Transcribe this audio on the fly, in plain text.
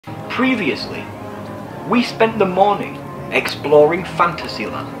Previously, we spent the morning exploring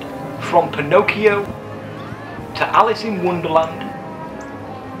Fantasyland, from Pinocchio to Alice in Wonderland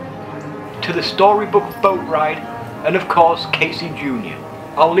to the storybook boat ride, and of course Casey Jr.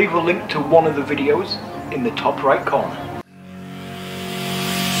 I'll leave a link to one of the videos in the top right corner.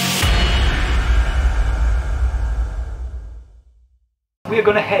 We are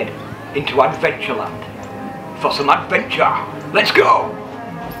going to head into Adventureland for some adventure. Let's go!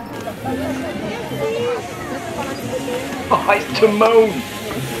 Oh, it's Timon!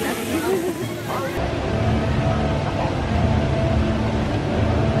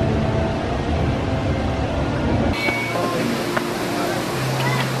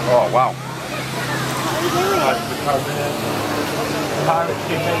 Oh, wow.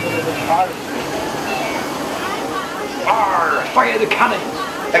 Arr! Fire the cannons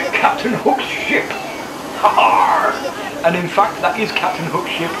at Captain Hook's ship! Arr! And in fact, that is Captain Hook's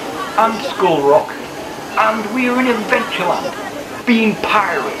ship and Skull Rock. And we are in Adventureland, being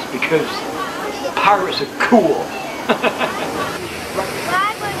pirates, because pirates are cool.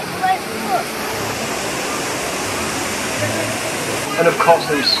 And of course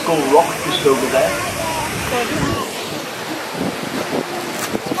there's Skull Rock just over there.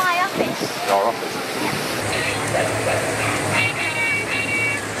 It's my office. Your office.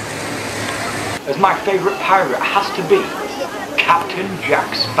 As my favourite pirate has to be Captain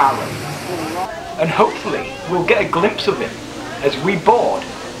Jack Sparrow. And hopefully we'll get a glimpse of him as we board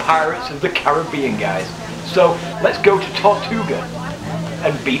Pirates of the Caribbean, guys. So let's go to Tortuga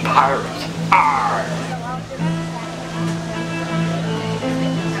and be pirates. Arr!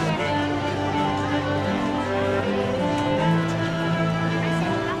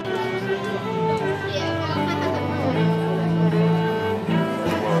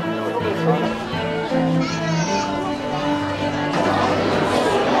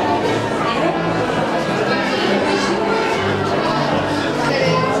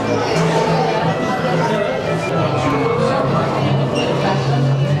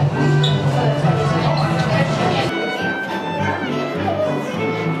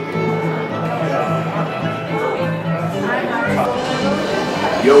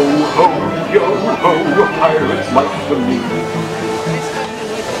 Yo ho, a pirate's life for me.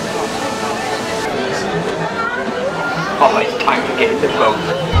 Oh, it's time to get in the boat.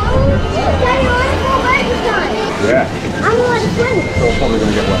 Yeah. I'm going to swim. So we're probably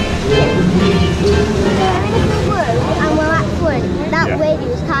going to get wet. And we're at front. That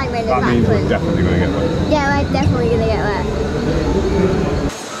radius time when it's That means we're definitely going to get wet. Yeah, we're definitely going to get wet.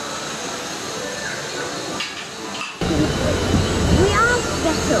 We are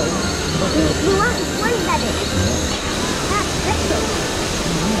special. We want one better. That's special.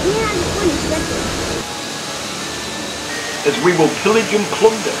 We are one special. As we will pillage and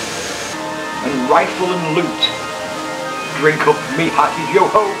plunder, and rifle and loot. Drink up me hearty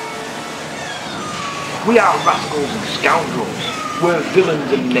yo-ho. We are rascals and scoundrels, we're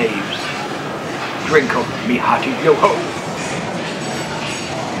villains and knaves. Drink up me hearty yo-ho.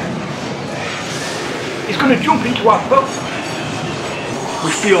 He's gonna jump into our boat. We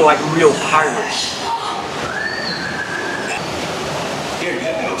feel like real pirates. Here,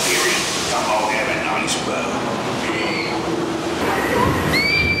 get no theory. Come all have a nice boat.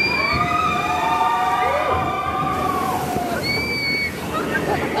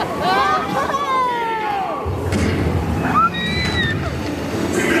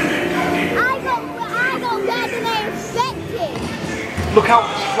 Look out,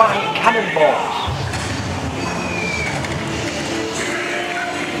 there's flying cannonballs.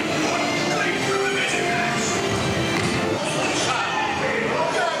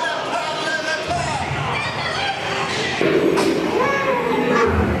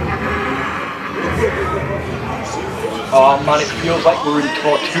 Oh man, it feels like we're in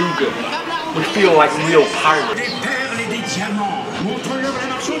Tortuga. We feel like real pirates.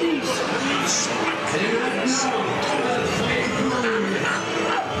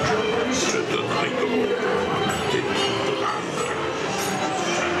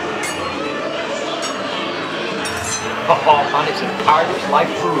 Oh man, it's a pirate's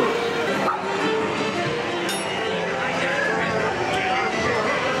life for us.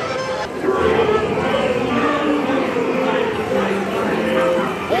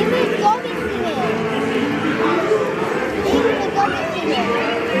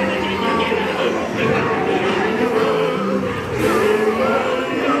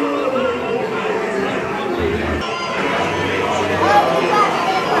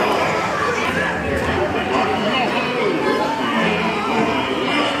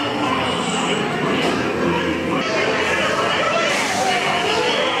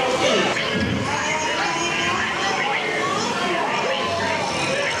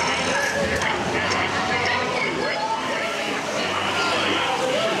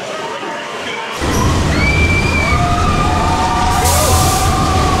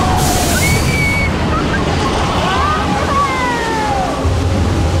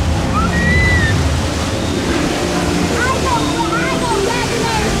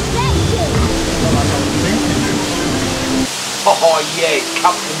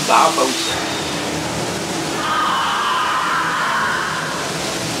 Captain Barbosa.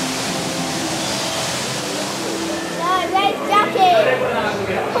 No, where's Jackie?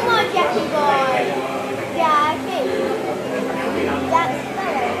 Come on, Jackie boy. Jackie. Jack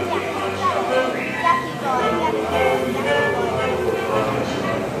Sparrow. Jackie boy. Jackie boy.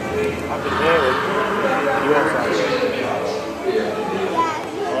 I can hear it. Your side.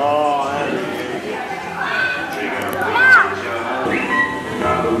 Oh,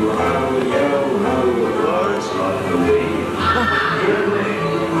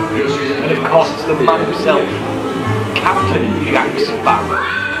 And of course it's the man himself, Captain Jack Sparrow.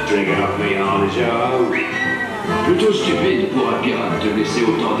 Drink up me on the show. Plutôt stupide pour un pirate de laisser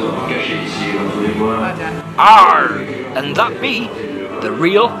autant d'or cachés ici, rappelez-moi. Arr! And that be the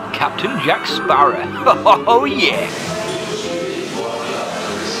real Captain Jack Sparrow. Oh yeah!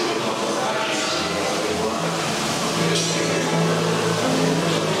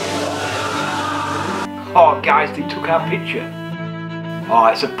 Oh guys, they took our picture. Oh,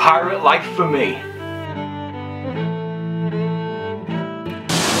 it's a pirate life for me. You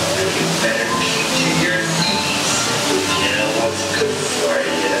better keep to your knees. You know what's good for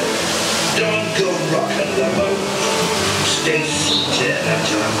you. Don't go rocking the boat. Stay seated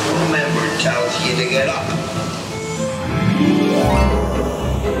until a crew member tells you to get up.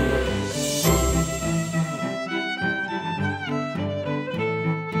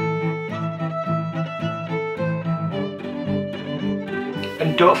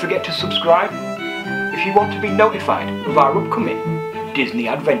 And don't forget to subscribe if you want to be notified of our upcoming Disney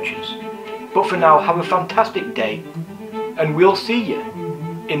adventures. But for now, have a fantastic day, and we'll see you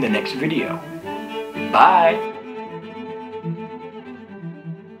in the next video. Bye!